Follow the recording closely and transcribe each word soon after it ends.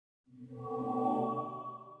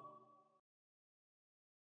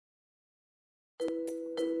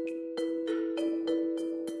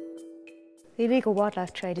The illegal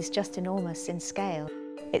wildlife trade is just enormous in scale.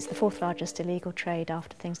 It's the fourth largest illegal trade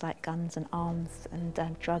after things like guns and arms and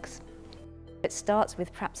drugs. It starts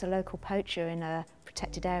with perhaps a local poacher in a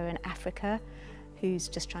protected area in Africa who's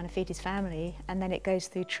just trying to feed his family, and then it goes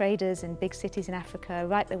through traders in big cities in Africa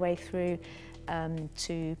right the way through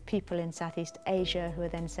to people in Southeast Asia who are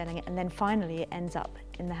then selling it, and then finally it ends up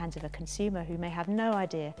in the hands of a consumer who may have no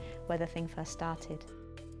idea where the thing first started.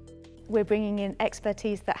 We're bringing in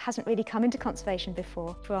expertise that hasn't really come into conservation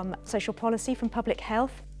before, from social policy, from public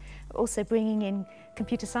health. We're also bringing in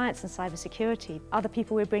computer science and cybersecurity. Other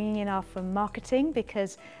people we're bringing in are from marketing,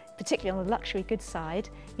 because particularly on the luxury goods side,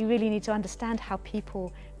 you really need to understand how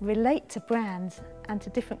people relate to brands and to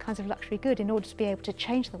different kinds of luxury good in order to be able to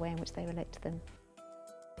change the way in which they relate to them.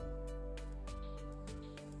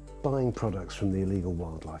 Buying products from the illegal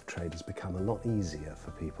wildlife trade has become a lot easier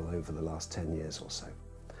for people over the last 10 years or so.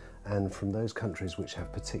 And from those countries which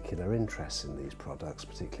have particular interests in these products,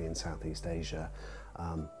 particularly in Southeast Asia,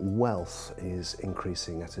 wealth is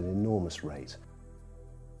increasing at an enormous rate.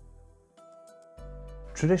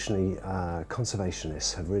 Traditionally,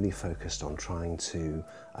 conservationists have really focused on trying to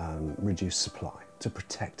reduce supply, to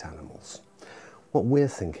protect animals. What we're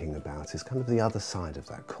thinking about is kind of the other side of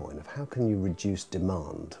that coin, of how can you reduce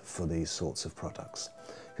demand for these sorts of products?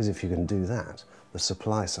 Because if you can do that, the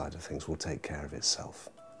supply side of things will take care of itself.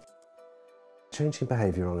 Changing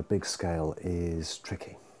behaviour on a big scale is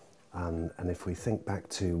tricky, and if we think back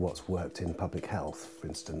to what's worked in public health, for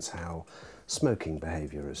instance, how smoking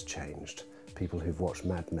behaviour has changed. People who've watched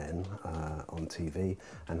Mad Men on TV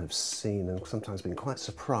and have seen and sometimes been quite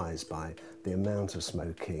surprised by the amount of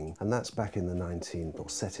smoking, and that's back in the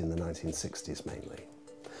set in the 1960s mainly.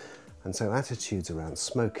 And so attitudes around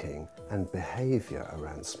smoking and behaviour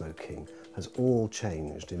around smoking has all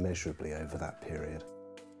changed immeasurably over that period.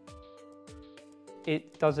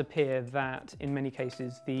 It does appear that in many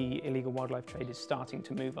cases the illegal wildlife trade is starting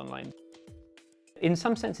to move online. In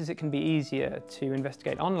some senses it can be easier to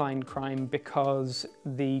investigate online crime because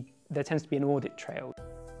there tends to be an audit trail.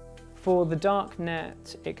 For the dark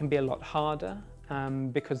net it can be a lot harder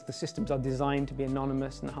because the systems are designed to be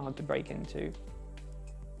anonymous and hard to break into.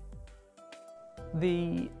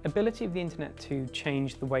 The ability of the internet to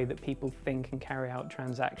change the way that people think and carry out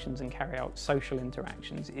transactions and carry out social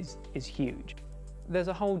interactions is huge. There's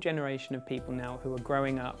a whole generation of people now who are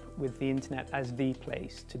growing up with the internet as the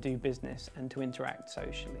place to do business and to interact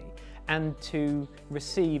socially and to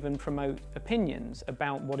receive and promote opinions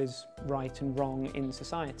about what is right and wrong in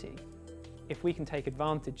society. If we can take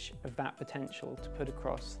advantage of that potential to put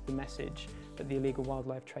across the message that the illegal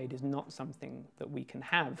wildlife trade is not something that we can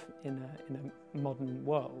have in a modern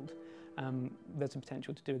world, there's a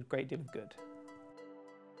potential to do a great deal of good.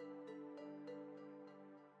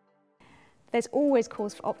 There's always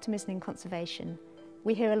cause for optimism in conservation.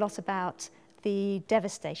 We hear a lot about the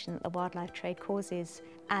devastation that the wildlife trade causes,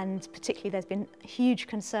 and particularly there's been huge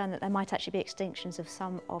concern that there might actually be extinctions of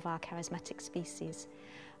some of our charismatic species.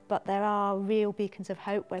 But there are real beacons of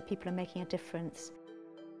hope where people are making a difference.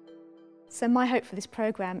 So my hope for this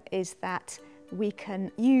programme is that we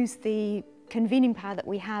can use the convening power that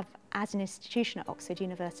we have as an institution at Oxford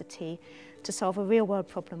University to solve a real-world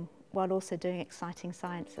problem while also doing exciting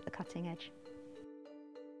science at the cutting edge.